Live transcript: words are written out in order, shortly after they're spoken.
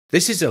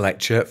This is a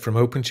lecture from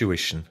Open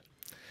Tuition.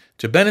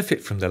 To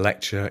benefit from the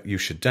lecture, you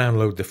should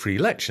download the free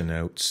lecture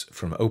notes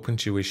from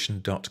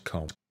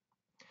opentuition.com.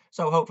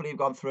 So hopefully you've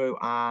gone through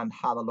and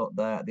had a look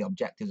there at the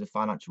objectives of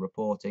financial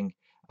reporting,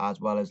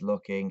 as well as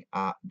looking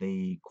at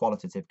the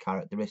qualitative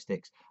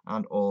characteristics,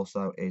 and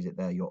also is it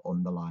there your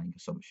underlying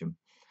assumption.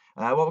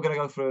 What we're going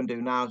to go through and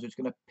do now is we're just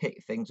going to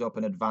pick things up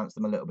and advance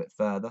them a little bit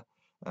further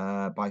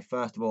by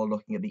first of all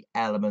looking at the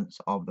elements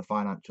of the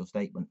financial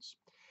statements.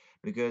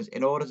 Because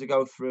in order to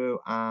go through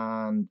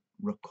and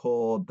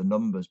record the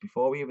numbers,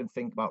 before we even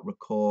think about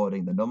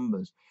recording the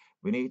numbers,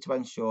 we need to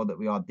ensure that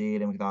we are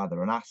dealing with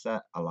either an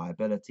asset, a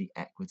liability,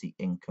 equity,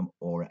 income,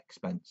 or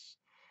expense.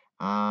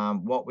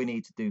 What we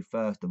need to do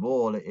first of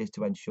all is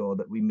to ensure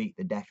that we meet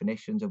the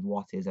definitions of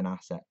what is an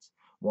asset,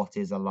 what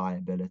is a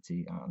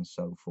liability, and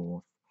so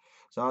forth.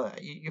 So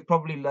you've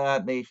probably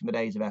learned these from the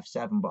days of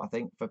F7, but I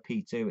think for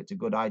P2 it's a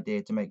good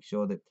idea to make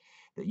sure that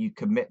you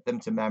commit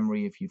them to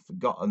memory if you've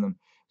forgotten them,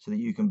 so that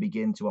you can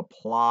begin to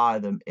apply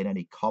them in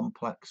any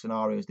complex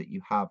scenarios that you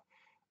have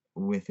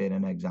within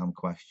an exam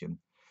question.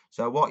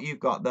 So what you've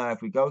got there,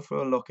 if we go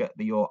through and look at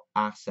your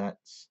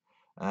assets,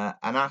 an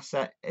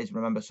asset is,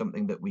 remember,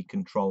 something that we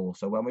control.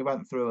 So when we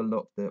went through and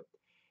looked at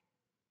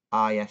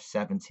IAS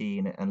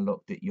 17 and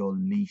looked at your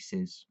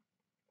leases,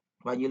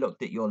 when you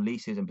looked at your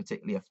leases, and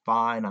particularly a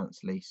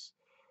finance lease,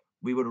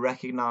 we would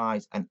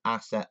recognize an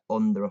asset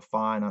under a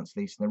finance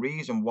lease. And the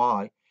reason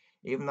why,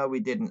 even though we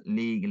didn't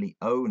legally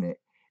own it,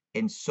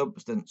 in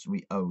substance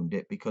we owned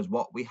it, because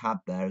what we had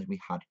there is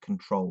we had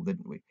control,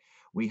 didn't we?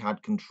 We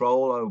had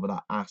control over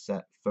that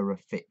asset for a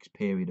fixed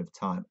period of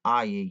time,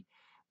 i.e.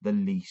 the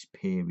lease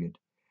period.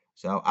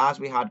 So as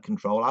we had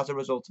control, as a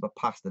result of a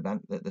past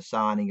event, that the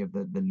signing of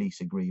the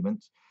lease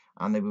agreement,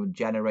 and they would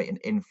generate an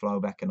inflow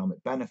of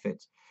economic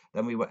benefits,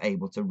 then we were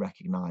able to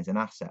recognize an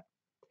asset.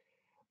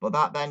 But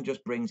that then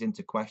just brings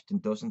into question,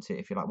 doesn't it,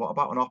 if you like, what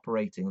about an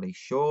operating lease?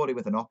 Surely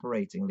with an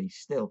operating lease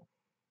still,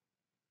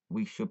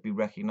 we should be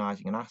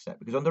recognizing an asset,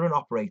 because under an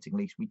operating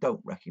lease, we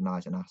don't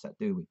recognize an asset,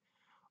 do we?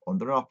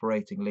 Under an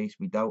operating lease,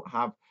 we don't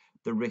have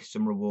the risks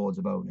and rewards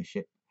of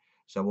ownership.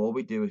 So all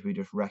we do is we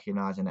just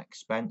recognize an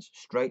expense,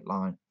 straight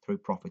line through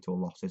profit or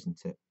loss,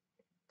 isn't it?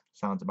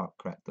 Sounds about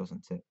correct,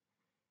 doesn't it?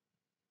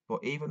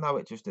 But even though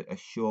it's just a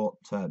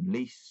short-term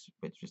lease,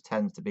 which just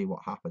tends to be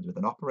what happens with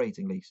an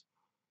operating lease,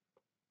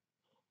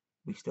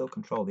 we still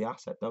control the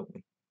asset, don't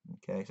we?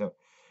 Okay, so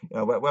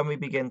when we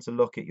begin to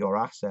look at your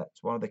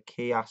assets, one of the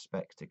key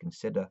aspects to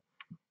consider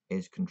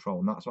is control.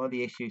 And that's one of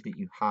the issues that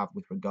you have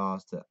with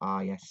regards to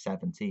IAS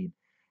 17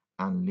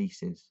 and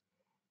leases,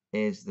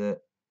 is that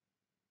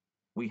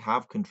we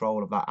have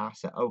control of that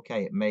asset.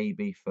 Okay, it may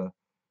be for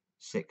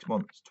 6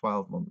 months,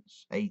 12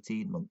 months,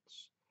 18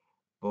 months,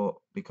 but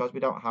because we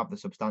don't have the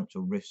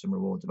substantial risks and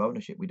rewards of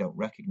ownership, we don't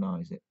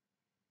recognize it.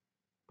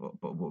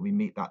 But we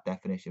meet that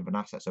definition of an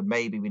asset. So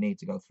maybe we need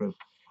to go through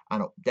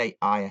and update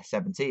IAS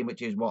 17,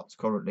 which is what's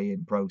currently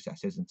in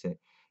process, isn't it?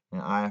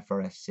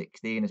 IFRS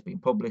 16 has been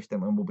published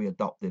and will be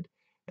adopted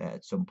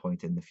at some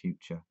point in the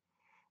future.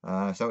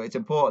 So it's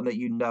important that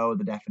you know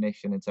the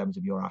definition in terms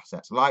of your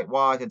assets.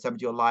 Likewise, in terms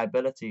of your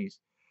liabilities,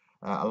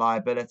 a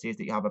liability is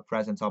that you have a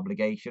present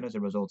obligation as a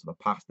result of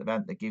a past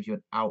event that gives you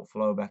an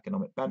outflow of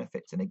economic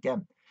benefits. And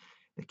again,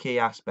 the key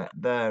aspect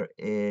there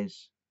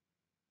is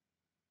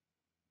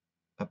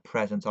a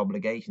present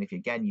obligation. If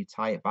again you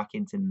tie it back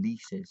into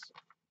leases,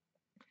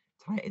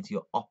 tie it into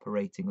your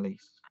operating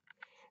lease,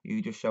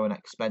 you just show an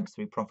expense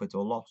through profit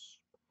or loss.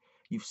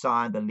 You've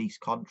signed a lease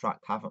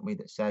contract, haven't we,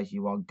 that says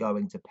you are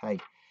going to pay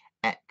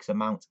X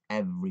amount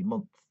every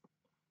month.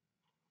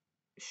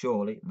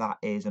 Surely that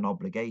is an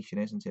obligation,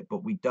 isn't it?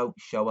 But we don't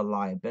show a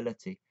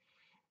liability.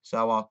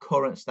 So our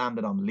current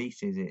standard on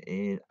leases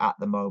is at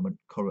the moment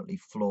currently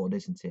flawed,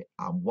 isn't it?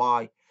 And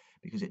why?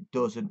 Because it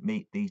doesn't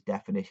meet these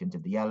definitions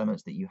of the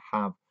elements that you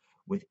have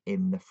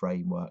within the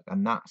framework.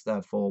 And that's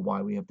therefore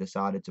why we have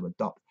decided to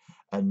adopt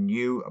a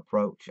new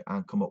approach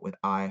and come up with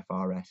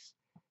IFRS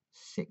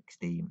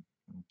 16.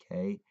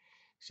 Okay,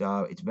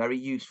 so it's very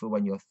useful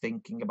when you're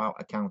thinking about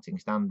accounting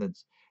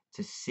standards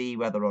to see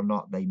whether or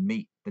not they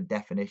meet the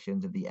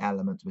definitions of the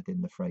elements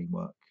within the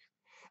framework.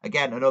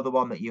 Again, another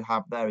one that you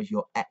have there is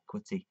your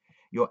equity.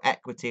 Your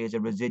equity is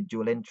a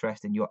residual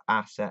interest in your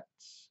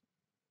assets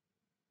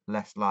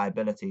less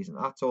liabilities, and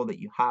that's all that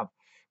you have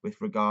with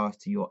regards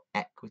to your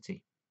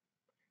equity.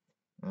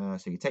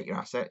 So you take your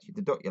assets, you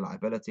deduct your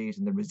liabilities,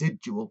 and the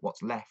residual,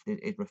 what's left,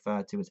 is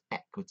referred to as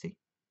equity.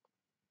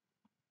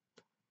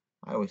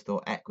 I always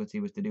thought equity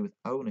was to do with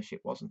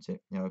ownership, wasn't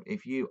it?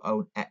 If you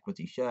own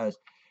equity shares,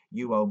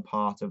 you own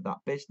part of that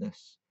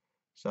business.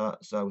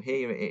 So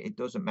here it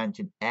doesn't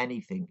mention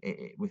anything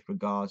with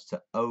regards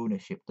to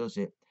ownership, does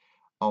it,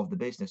 of the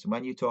business? And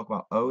when you talk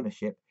about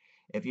ownership,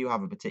 if you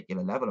have a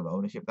particular level of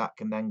ownership, that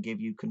can then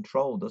give you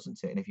control,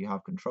 doesn't it? And if you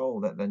have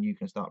control, then you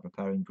can start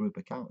preparing group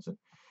accounts.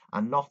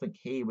 And nothing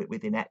here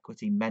within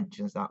equity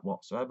mentions that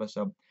whatsoever.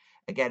 So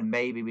again,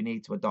 maybe we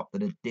need to adopt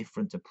a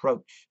different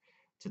approach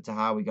to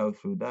how we go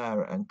through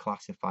there and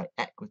classify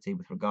equity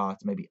with regard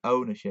to maybe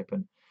ownership,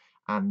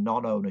 and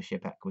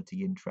non-ownership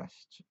equity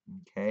interests.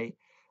 Okay,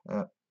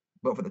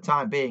 but for the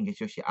time being, it's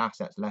just your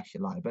assets less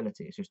your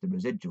liability. It's just the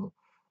residual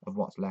of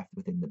what's left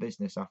within the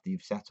business after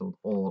you've settled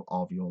all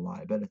of your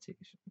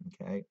liabilities.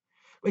 Okay,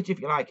 which, if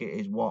you like, it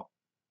is what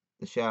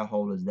the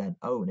shareholders then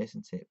own,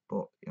 isn't it?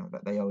 But you know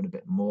that they own a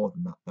bit more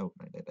than that, don't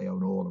they? They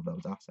own all of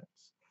those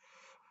assets.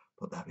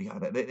 But there we go.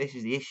 This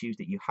is the issues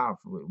that you have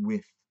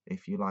with,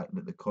 if you like,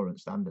 the current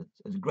standards.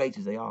 As great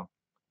as they are,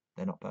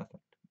 they're not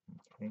perfect.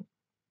 Okay.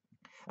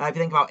 If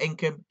you think about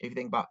income, if you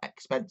think about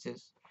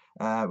expenses,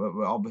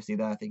 we're obviously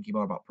there thinking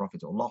more about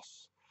profit or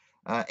loss.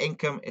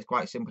 Income is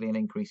quite simply an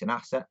increase in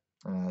asset.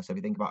 So if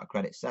you think about a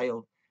credit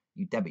sale,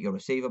 you debit your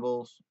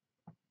receivables,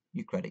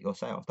 you credit your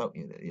sales, don't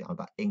you? You know,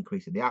 that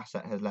increase in the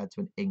asset has led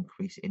to an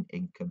increase in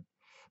income.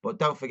 But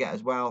don't forget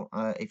as well,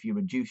 if you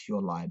reduce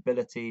your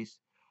liabilities,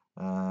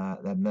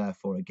 then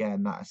therefore,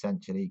 again, that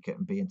essentially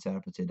can be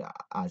interpreted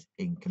as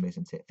income,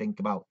 isn't it? Think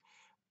about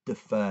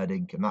deferred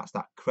income. That's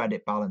that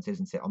credit balance,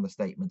 isn't it, on the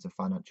statement of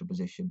financial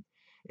position.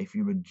 If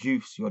you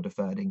reduce your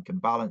deferred income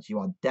balance, you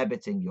are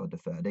debiting your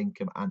deferred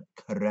income and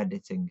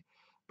crediting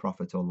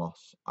profit or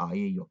loss,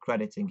 i.e. you're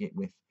crediting it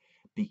with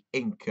the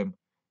income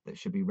that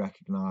should be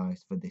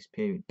recognised for this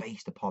period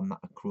based upon that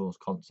accruals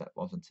concept,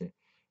 wasn't it,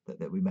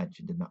 that we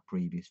mentioned in that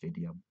previous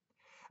video.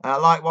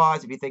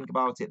 Likewise, if you think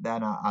about it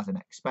then as an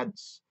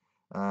expense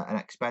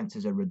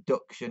is a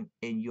reduction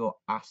in your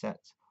asset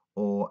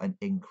or an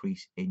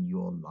increase in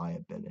your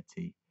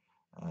liability.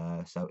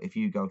 So if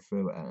you go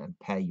through and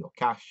pay your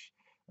cash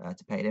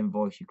to pay an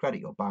invoice, you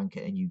credit your bank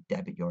and you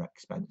debit your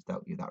expense,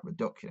 don't you? That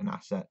reduction in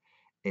asset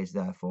is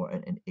therefore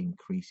an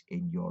increase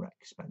in your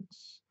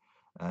expense.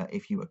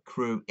 If you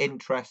accrue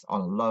interest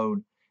on a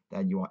loan,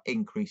 then you are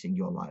increasing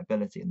your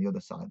liability. And the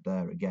other side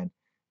there, again,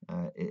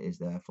 it is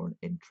therefore an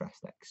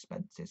interest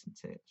expense, isn't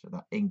it? So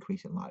that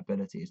increase in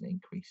liability is an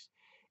increase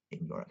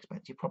in your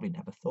expense. You probably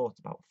never thought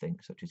about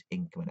things such as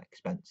income and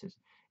expenses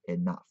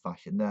in that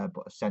fashion there,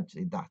 but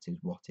essentially that is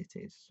what it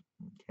is.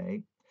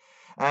 Okay.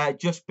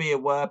 Just be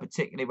aware,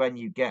 particularly when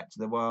you get to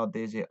the world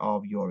visit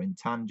of your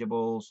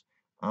intangibles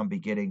and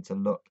beginning to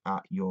look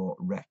at your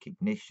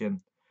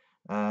recognition.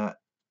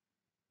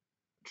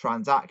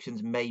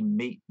 Transactions may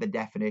meet the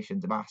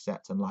definitions of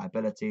assets and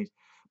liabilities,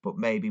 but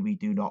maybe we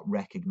do not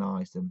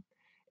recognize them.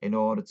 In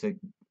order to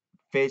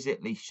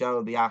physically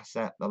show the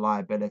asset, the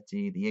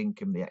liability, the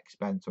income, the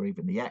expense, or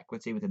even the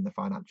equity within the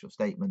financial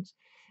statements,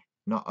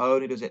 not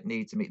only does it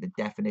need to meet the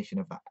definition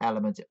of that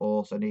element, it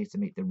also needs to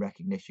meet the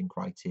recognition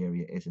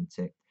criteria, isn't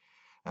it?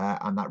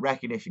 And that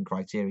recognition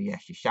criteria,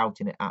 yes, you're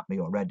shouting it at me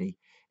already,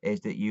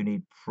 is that you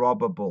need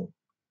probable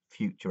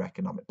future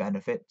economic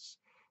benefits.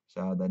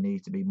 So there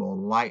needs to be more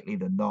likely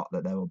than not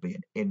that there will be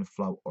an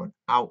inflow or an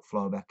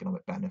outflow of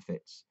economic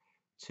benefits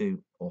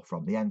to or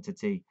from the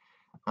entity.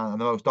 And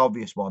the most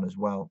obvious one as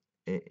well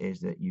is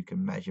that you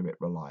can measure it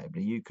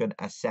reliably. You can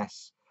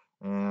assess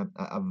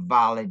a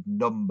valid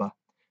number,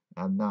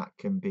 and that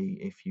can be,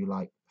 if you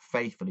like,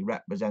 faithfully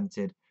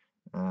represented,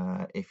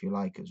 if you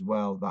like as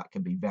well, that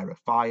can be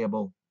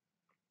verifiable,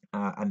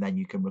 and then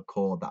you can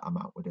record that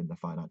amount within the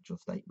financial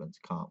statements,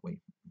 can't we?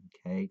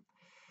 Okay.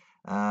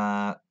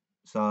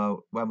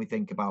 So when we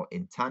think about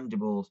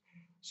intangibles,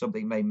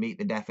 something may meet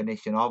the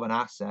definition of an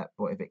asset,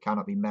 but if it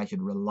cannot be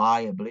measured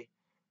reliably,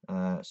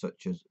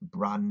 such as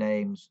brand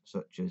names,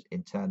 such as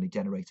internally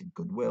generated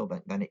goodwill,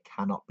 then it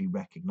cannot be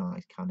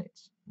recognized, can it?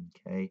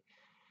 Okay.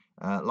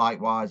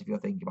 Likewise, if you're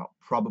thinking about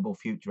probable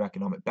future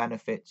economic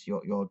benefits,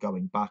 you're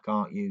going back,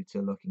 aren't you,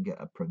 to looking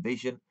at a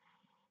provision.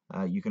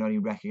 You can only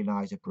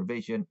recognize a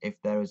provision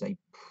if there is a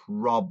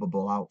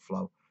probable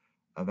outflow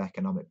of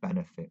economic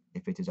benefit.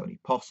 If it is only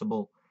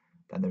possible,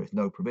 then there is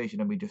no provision,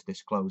 and we just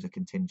disclose a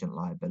contingent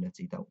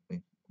liability, don't we?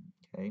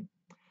 Okay.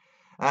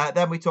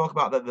 Then we talk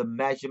about the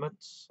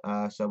measurements.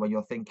 So when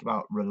you're thinking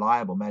about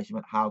reliable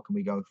measurement, how can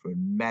we go through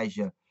and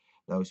measure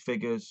those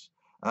figures?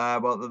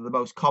 Well, the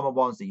most common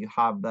ones that you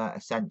have there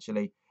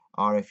essentially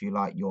are, if you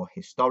like, your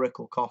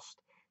historical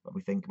cost. When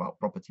we think about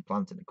property,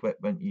 plant and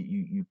equipment,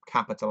 you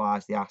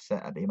capitalize the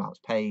asset at the amounts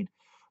paid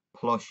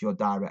plus your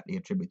directly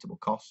attributable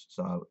costs.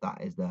 So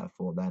that is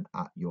therefore then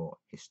at your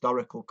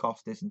historical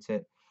cost, isn't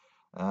it?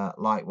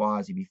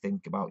 Likewise, if you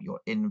think about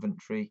your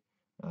inventory,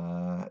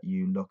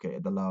 you look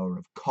at the lower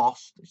of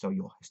cost, so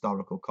your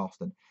historical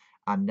cost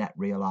and net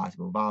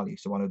realizable value.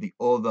 So one of the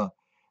other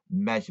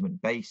measurement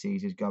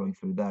bases is going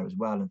through there as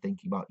well and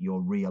thinking about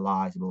your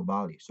realizable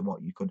value, so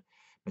what you could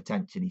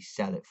potentially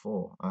sell it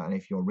for. And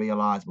if your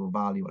realizable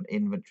value on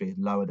inventory is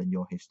lower than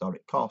your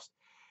historic cost,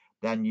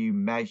 then you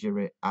measure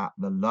it at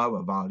the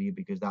lower value,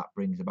 because that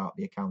brings about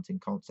the accounting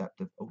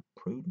concept of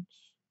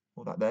prudence.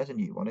 Well, there's a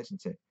new one,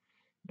 isn't it?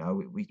 You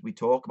know, we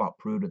talk about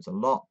prudence a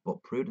lot,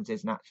 but prudence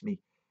isn't actually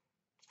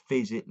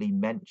physically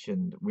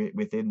mentioned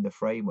within the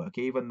framework.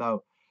 Even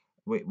though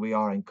we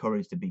are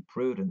encouraged to be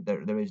prudent,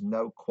 there is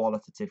no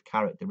qualitative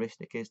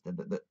characteristic, is there,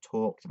 that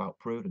talks about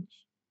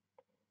prudence.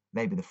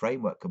 Maybe the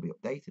framework could be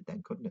updated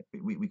then, couldn't it?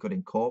 We could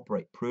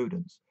incorporate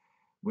prudence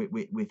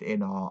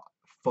within our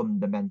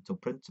fundamental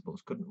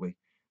principles, couldn't we?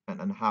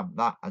 and have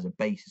that as a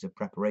basis of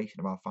preparation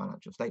of our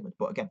financial statements.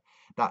 But again,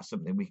 that's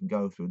something we can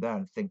go through there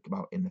and think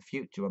about in the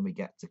future when we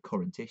get to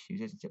current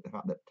issues, isn't it? The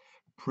fact that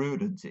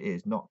prudence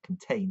is not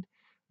contained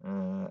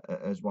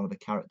as one of the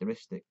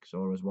characteristics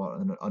or as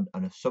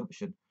an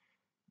assumption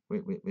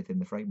within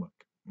the framework.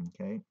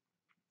 Okay.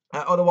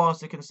 Other ones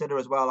to consider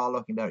as well are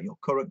looking there at your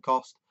current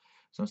cost.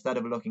 So instead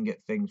of looking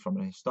at things from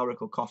a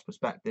historical cost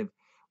perspective,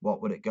 what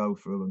would it go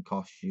through and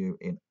cost you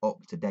in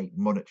up-to-date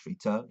monetary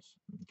terms?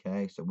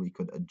 Okay, so we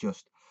could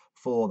adjust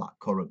for that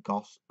current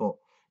cost, but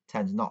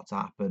tends not to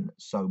happen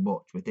so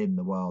much within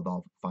the world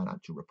of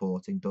financial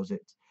reporting, does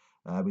it?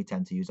 We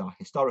tend to use our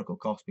historical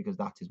cost because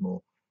that is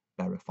more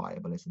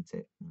verifiable, isn't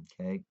it?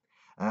 Okay.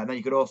 And then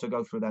you could also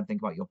go through there and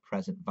think about your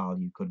present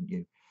value, couldn't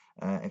you?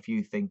 If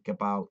you think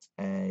about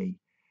a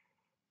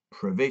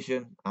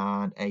provision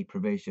and a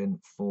provision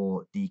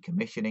for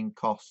decommissioning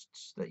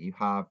costs that you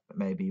have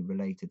maybe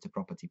related to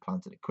property,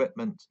 plant and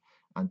equipment,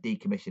 and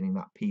decommissioning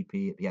that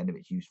PP at the end of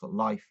its useful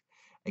life.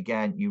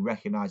 Again, you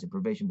recognize a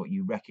provision, but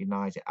you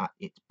recognize it at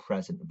its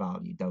present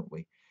value, don't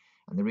we?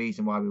 And the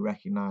reason why we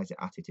recognize it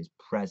at its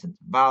present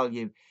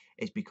value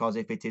is because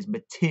if it is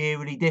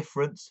materially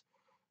different,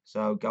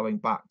 so going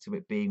back to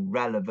it being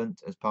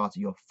relevant as part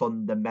of your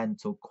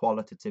fundamental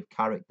qualitative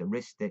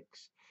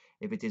characteristics,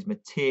 if it is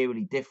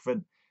materially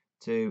different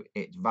to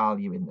its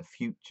value in the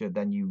future,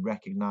 then you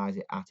recognize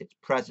it at its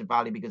present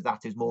value because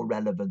that is more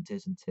relevant,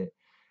 isn't it?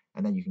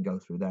 And then you can go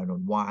through there and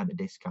unwind the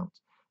discount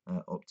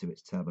up to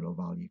its terminal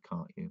value,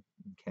 can't you?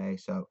 Okay,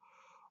 so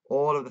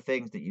all of the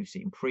things that you've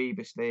seen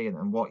previously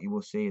and what you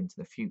will see into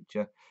the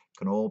future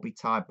can all be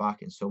tied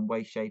back in some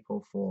way, shape,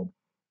 or form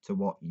to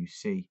what you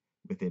see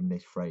within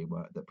this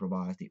framework that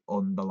provides the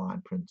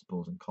underlying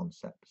principles and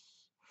concepts.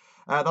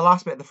 The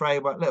last bit of the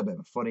framework, a little bit of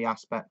a funny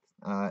aspect,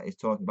 is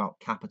talking about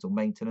capital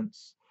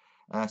maintenance.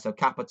 So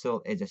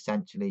capital is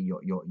essentially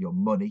your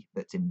money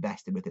that's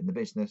invested within the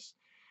business.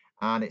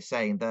 And it's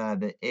saying there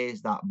that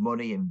is that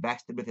money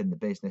invested within the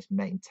business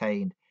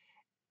maintained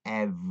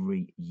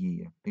every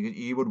year, because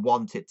you would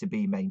want it to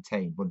be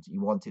maintained, wouldn't you?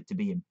 You want it to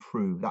be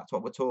improved. That's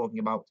what we're talking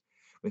about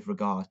with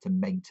regards to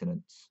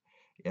maintenance.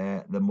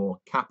 The more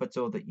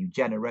capital that you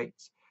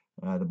generate,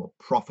 the more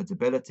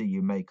profitability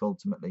you make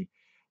ultimately.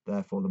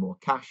 Therefore, the more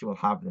cash you will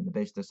have within the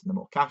business, and the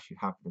more cash you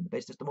have within the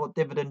business, the more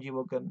dividend you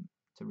will going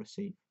to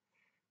receive.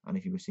 And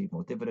if you receive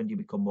more dividend, you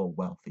become more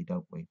wealthy,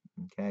 don't we?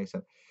 Okay,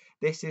 so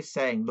this is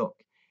saying, look,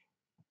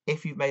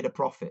 if you've made a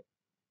profit,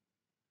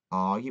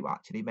 are you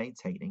actually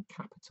maintaining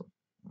capital?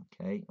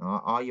 Okay,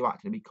 are you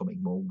actually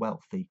becoming more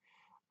wealthy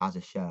as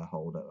a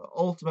shareholder?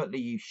 Ultimately,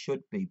 you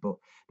should be, but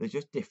there's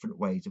just different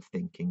ways of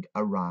thinking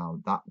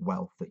around that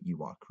wealth that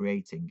you are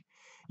creating.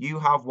 You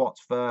have what's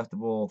first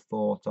of all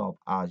thought of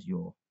as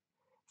your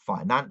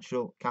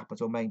financial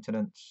capital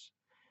maintenance,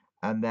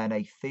 and then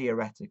a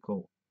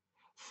theoretical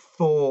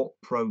thought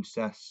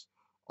process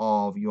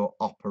of your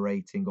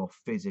operating or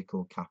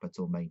physical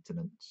capital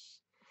maintenance.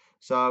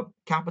 So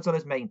capital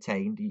is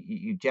maintained.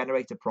 You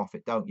generate a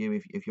profit, don't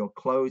you, if your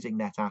closing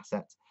net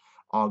assets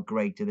are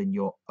greater than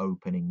your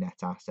opening net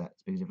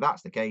assets? Because if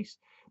that's the case,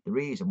 the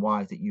reason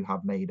why is that you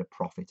have made a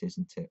profit,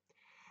 isn't it?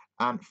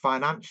 And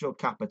financial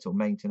capital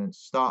maintenance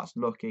starts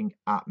looking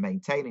at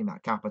maintaining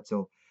that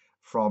capital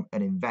from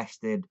an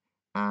invested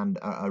and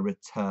a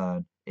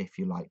return, if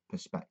you like,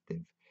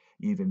 perspective.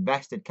 You've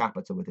invested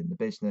capital within the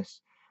business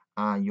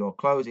and your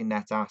closing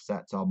net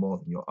assets are more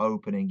than your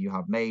opening. You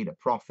have made a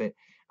profit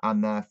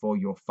and therefore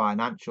your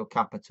financial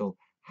capital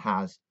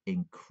has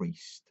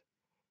increased.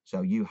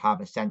 So you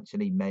have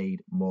essentially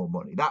made more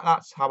money.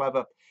 That's,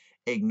 however,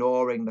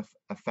 ignoring the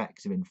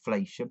effects of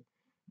inflation.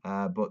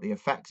 But the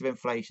effects of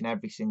inflation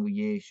every single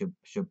year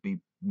should be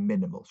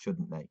minimal,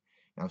 shouldn't they?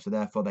 So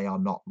therefore they are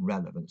not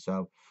relevant.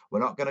 So we're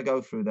not going to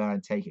go through there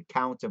and take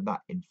account of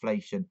that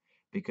inflation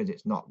because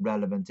it's not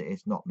relevant,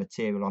 it's not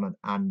material on an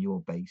annual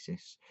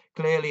basis.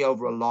 Clearly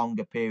over a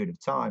longer period of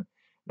time,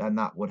 then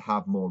that would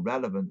have more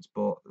relevance,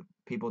 but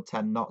people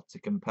tend not to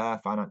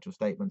compare financial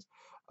statements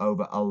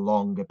over a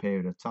longer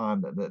period of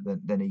time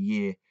than a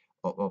year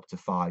up to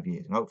 5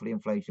 years. And hopefully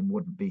inflation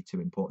wouldn't be too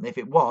important. If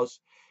it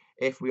was,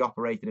 if we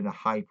operated in a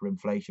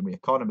hyperinflationary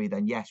economy,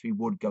 then yes, we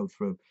would go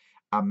through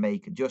and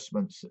make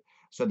adjustments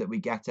so that we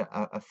get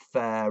a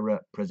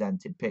fairer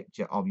presented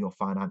picture of your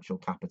financial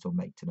capital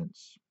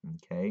maintenance.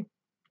 Okay.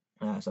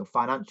 So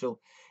financial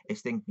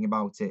is thinking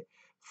about it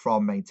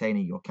from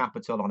maintaining your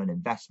capital on an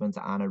investment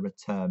and a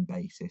return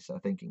basis. So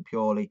thinking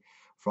purely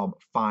from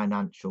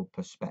financial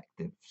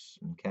perspectives.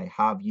 Okay,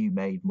 have you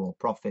made more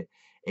profit,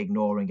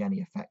 ignoring any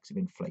effects of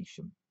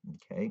inflation?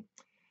 Okay.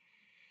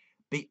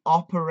 The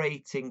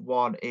operating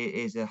one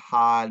is a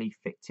highly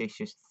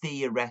fictitious,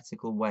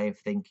 theoretical way of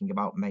thinking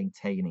about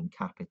maintaining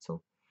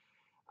capital.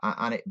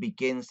 And it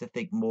begins to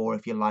think more,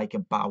 if you like,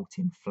 about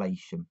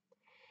inflation.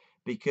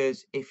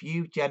 Because if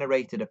you've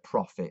generated a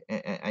profit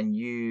and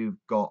you've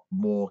got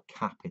more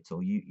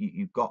capital,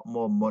 you've got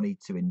more money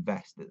to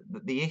invest,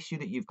 the issue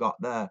that you've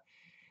got there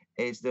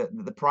is that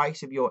the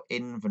price of your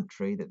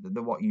inventory,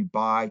 the what you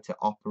buy to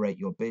operate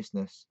your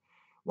business,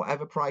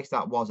 whatever price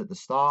that was at the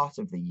start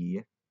of the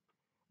year,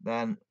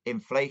 then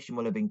inflation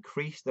will have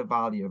increased the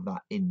value of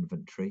that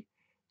inventory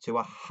to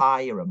a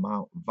higher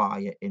amount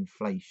via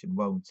inflation,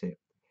 won't it?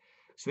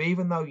 So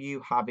even though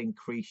you have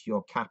increased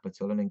your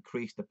capital and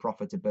increased the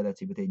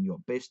profitability within your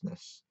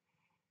business,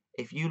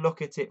 if you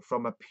look at it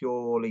from a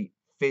purely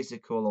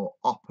physical or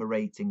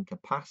operating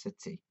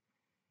capacity,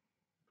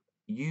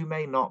 you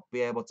may not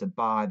be able to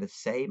buy the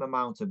same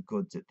amount of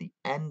goods at the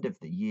end of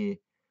the year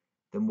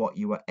than what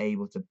you were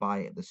able to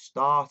buy at the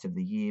start of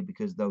the year,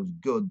 because those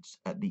goods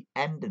at the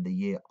end of the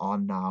year are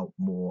now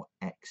more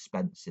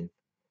expensive.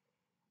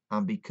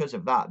 And because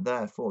of that,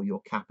 therefore,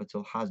 your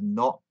capital has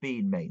not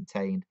been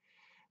maintained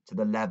to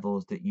the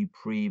levels that you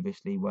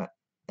previously were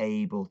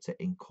able to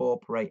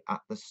incorporate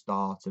at the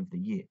start of the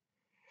year.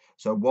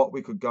 So what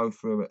we could go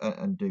through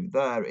and do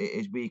there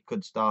is we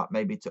could start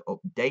maybe to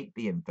update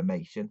the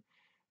information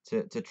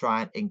to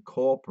try and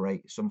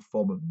incorporate some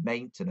form of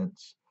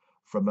maintenance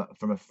from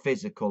a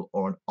physical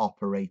or an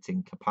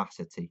operating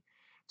capacity,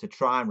 to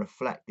try and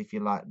reflect, if you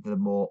like, the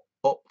more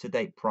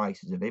up-to-date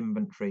prices of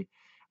inventory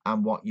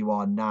and what you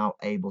are now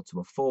able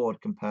to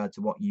afford compared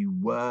to what you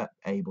were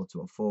able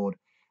to afford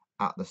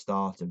at the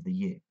start of the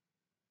year.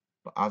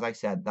 But as I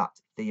said,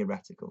 that's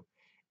theoretical.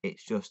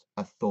 It's just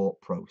a thought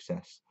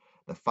process.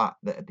 The fact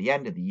that at the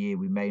end of the year,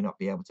 we may not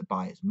be able to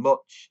buy as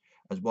much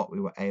as what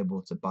we were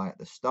able to buy at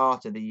the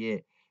start of the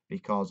year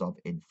because of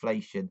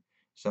inflation.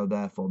 So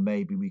therefore,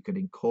 maybe we could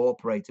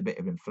incorporate a bit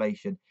of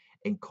inflation,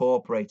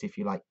 incorporate, if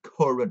you like,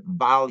 current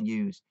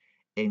values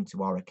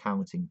into our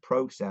accounting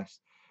process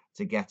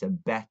to get a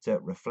better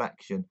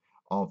reflection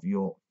of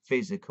your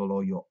physical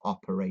or your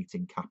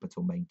operating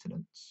capital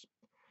maintenance.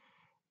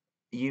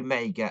 You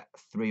may get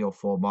 3 or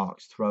 4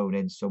 marks thrown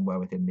in somewhere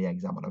within the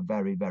exam on a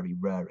very, very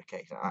rare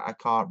occasion. I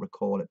can't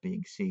recall it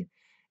being seen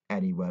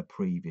anywhere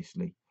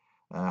previously.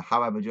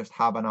 However, just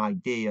have an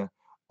idea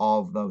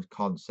of those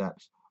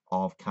concepts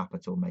of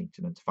capital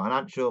maintenance.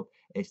 Financial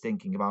is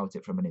thinking about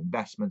it from an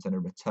investment and a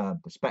return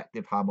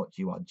perspective, how much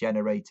you are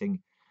generating,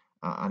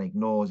 and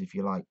ignores, if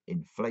you like,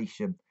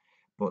 inflation.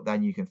 But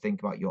then you can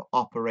think about your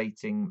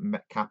operating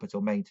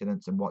capital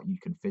maintenance and what you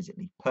can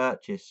physically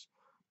purchase,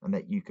 and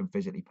that you can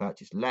physically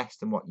purchase less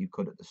than what you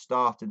could at the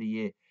start of the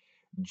year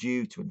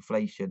due to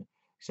inflation.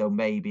 So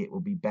maybe it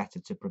will be better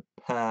to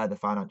prepare the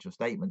financial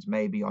statements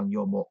maybe on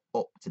your more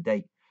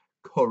up-to-date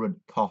current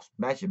cost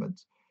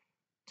measurements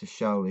to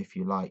show, if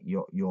you like,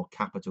 your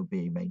capital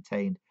being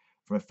maintained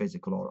from a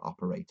physical or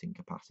operating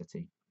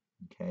capacity.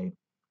 Okay,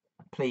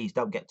 please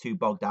don't get too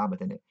bogged down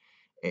within it.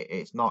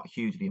 It's not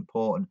hugely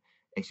important.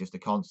 It's just a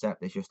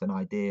concept, it's just an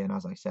idea, and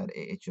as I said,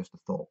 it's just a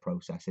thought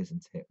process,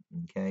 isn't it?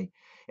 Okay,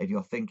 if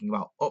you're thinking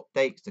about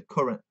updates to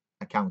current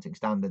accounting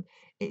standard,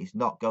 it is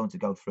not going to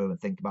go through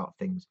and think about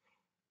things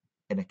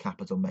in a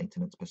capital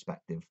maintenance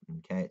perspective.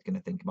 Okay, it's going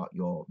to think about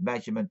your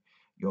measurement,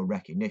 your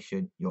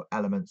recognition, your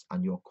elements,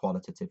 and your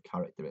qualitative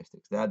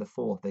characteristics. They're the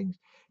 4 things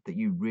that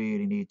you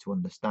really need to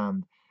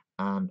understand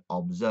and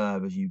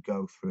observe as you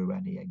go through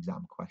any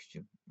exam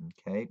question.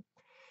 Okay.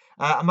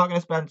 I'm not going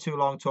to spend too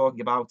long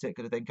talking about it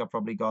because I think I've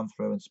probably gone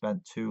through and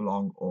spent too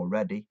long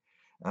already.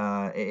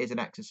 It is an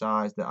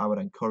exercise that I would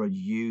encourage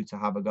you to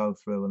have a go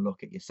through and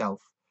look at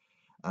yourself.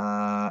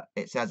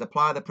 It says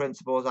apply the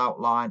principles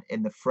outlined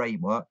in the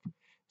framework.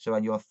 So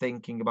when you're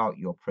thinking about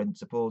your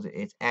principles,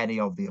 it's any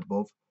of the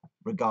above,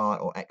 regard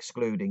or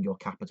excluding your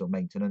capital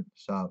maintenance.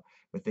 So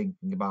we're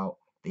thinking about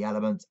the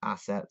elements,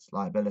 assets,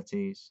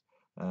 liabilities,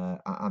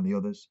 and the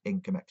others,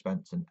 income,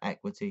 expense, and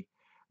equity.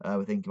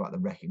 We're thinking about the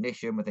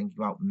recognition, we're thinking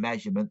about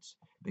measurements,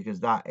 because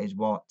that is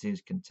what is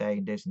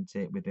contained, isn't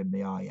it, within the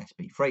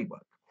IASB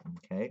framework.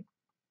 Okay.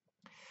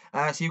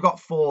 So you've got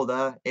 4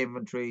 there: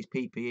 inventories,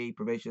 PPE,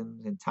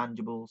 provisions,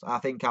 intangibles. I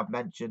think I've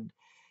mentioned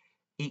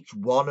each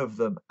one of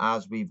them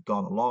as we've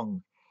gone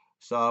along.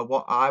 So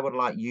what I would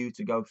like you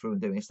to go through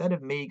and do, instead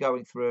of me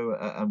going through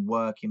and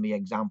working the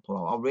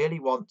example, I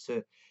really want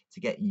to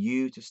get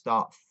you to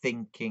start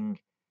thinking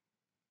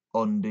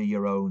under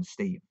your own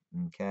steam.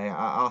 Okay,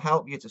 I'll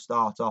help you to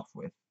start off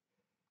with.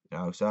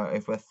 So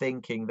if we're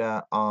thinking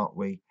there, aren't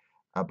we,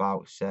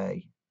 about,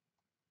 say,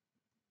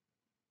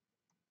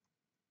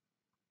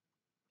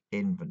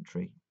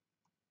 inventory.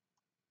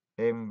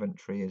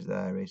 Inventory is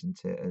there,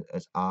 isn't it,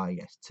 as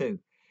IS2.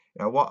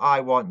 What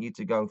I want you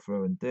to go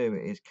through and do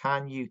is,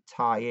 can you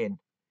tie in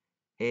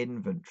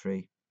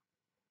inventory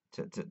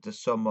to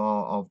some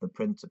of the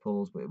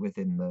principles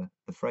within the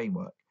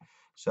framework?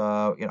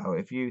 So,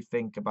 if you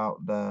think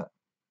about the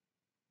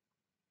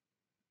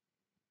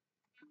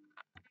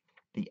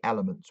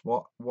elements,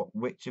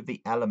 which of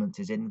the elements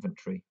is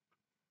inventory?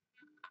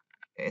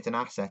 It's an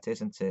asset,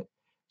 isn't it?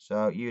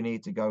 So you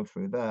need to go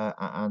through there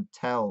and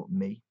tell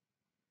me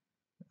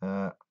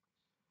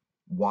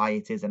why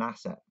it is an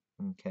asset.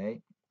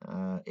 Okay,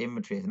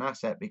 inventory is an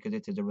asset because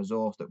it is a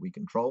resource that we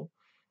control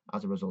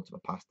as a result of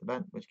a past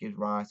event, which gives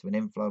rise to an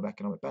inflow of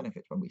economic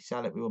benefits. When we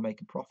sell it, we will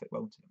make a profit,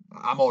 won't it?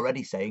 I'm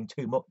already saying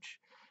too much,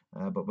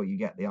 but you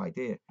get the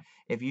idea.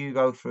 If you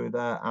go through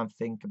there and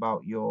think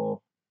about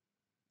your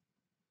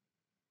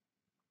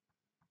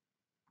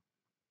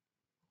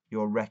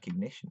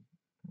recognition,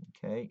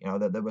 Okay, you know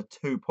that there were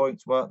 2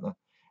 points, weren't there?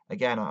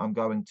 Again, I'm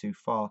going too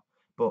far,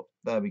 but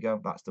there we go.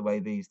 That's the way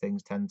these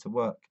things tend to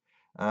work.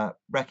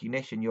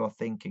 Recognition, you're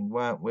thinking,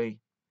 weren't we,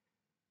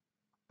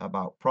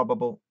 about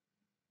probable,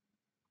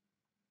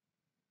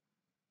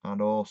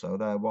 and also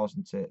there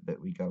wasn't it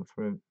that we go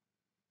through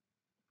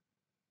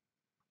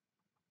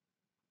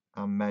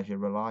and measure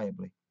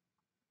reliably.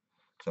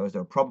 So is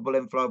there a probable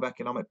inflow of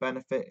economic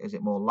benefit? Is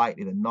it more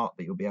likely than not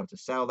that you'll be able to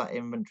sell that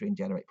inventory and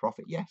generate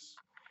profit? Yes.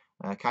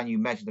 Can you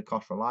measure the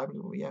cost reliably?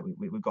 Well, yeah,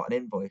 we've got an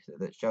invoice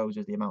that shows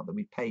us the amount that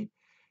we paid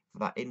for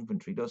that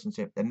inventory, doesn't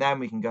it? And then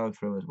we can go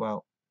through as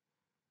well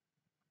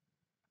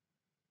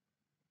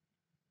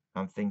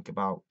and think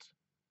about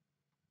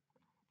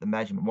the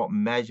measurement. What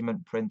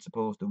measurement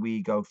principles do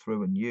we go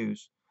through and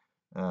use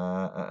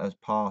as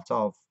part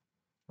of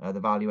the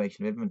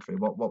valuation of inventory?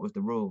 What was the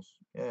rules?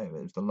 Yeah, it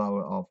was the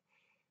lower of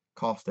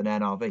cost and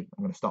NRV. I'm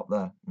going to stop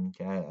there.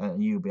 Okay,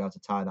 and you'll be able to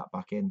tie that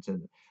back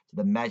into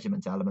the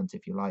measurement element,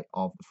 if you like,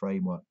 of the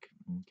framework.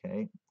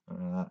 Okay,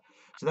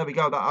 so there we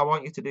go. That I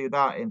want you to do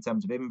that in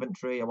terms of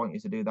inventory. I want you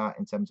to do that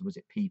in terms of, was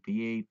it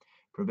PPE,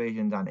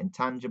 provisions and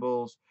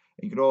intangibles.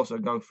 You could also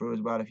go through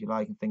as well, if you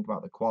like, and think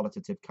about the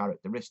qualitative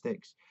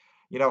characteristics.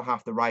 You don't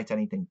have to write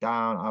anything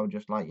down. I would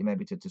just like you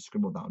maybe to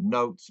scribble down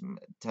notes,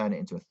 turn it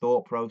into a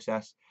thought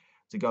process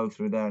to go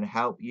through there and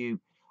help you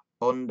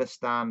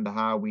understand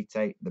how we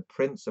take the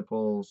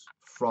principles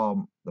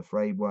from the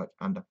framework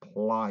and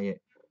apply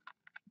it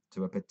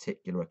to a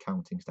particular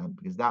accounting standard,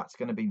 because that's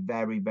going to be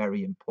very,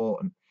 very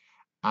important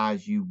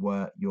as you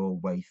work your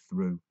way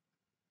through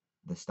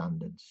the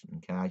standards,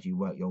 okay, as you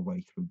work your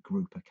way through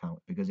group account.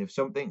 Because if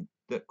something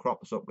that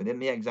crops up within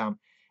the exam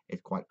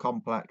is quite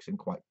complex and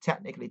quite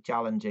technically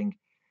challenging,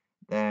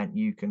 then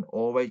you can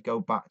always go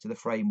back to the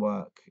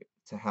framework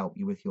to help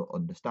you with your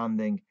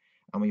understanding.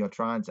 And when you're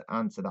trying to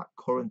answer that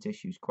current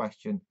issues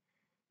question,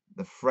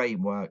 the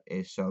framework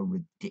is so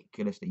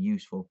ridiculously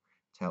useful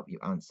to help you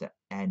answer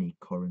any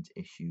current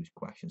issues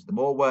questions. The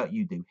more work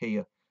you do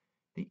here,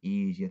 the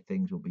easier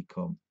things will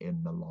become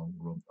in the long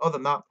run. Other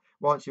than that,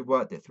 once you've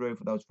worked it through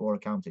for those 4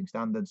 accounting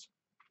standards,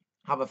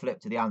 have a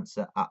flip to the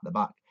answer at the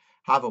back,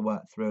 have a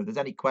work through. If there's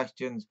any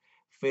questions,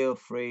 feel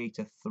free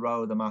to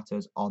throw them at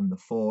us on the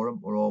forum.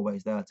 We're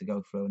always there to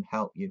go through and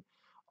help you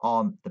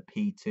on the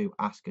P2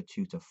 Ask a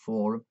Tutor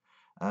forum.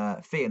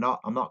 Fear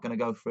not, I'm not going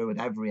to go through with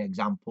every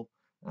example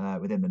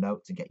within the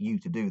notes and get you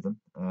to do them.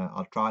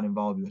 I'll try and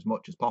involve you as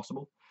much as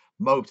possible.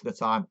 Most of the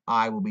time,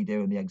 I will be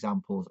doing the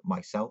examples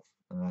myself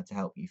to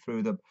help you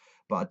through them.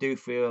 But I do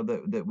feel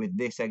that with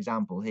this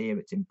example here,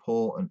 it's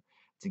important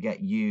to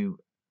get you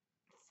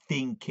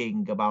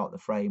thinking about the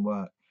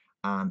framework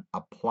and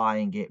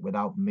applying it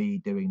without me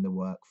doing the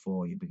work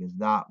for you, because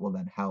that will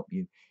then help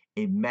you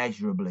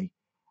immeasurably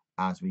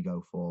as we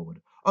go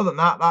forward. Other than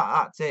that,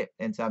 that's it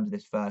in terms of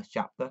this first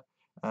chapter.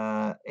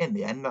 In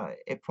the end,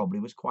 it probably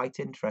was quite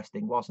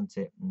interesting, wasn't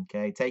it?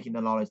 Okay, taking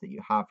the knowledge that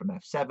you have from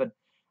F7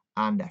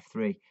 and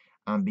F3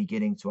 and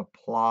beginning to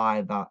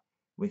apply that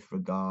with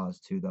regards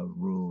to those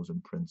rules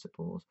and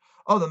principles.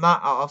 Other than that,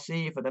 I'll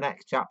see you for the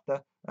next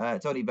chapter.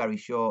 It's only very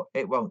short.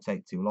 It won't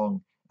take too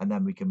long, and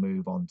then we can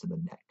move on to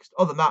the next.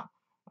 Other than that,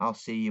 I'll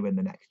see you in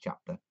the next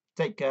chapter.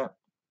 Take care.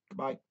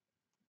 Goodbye.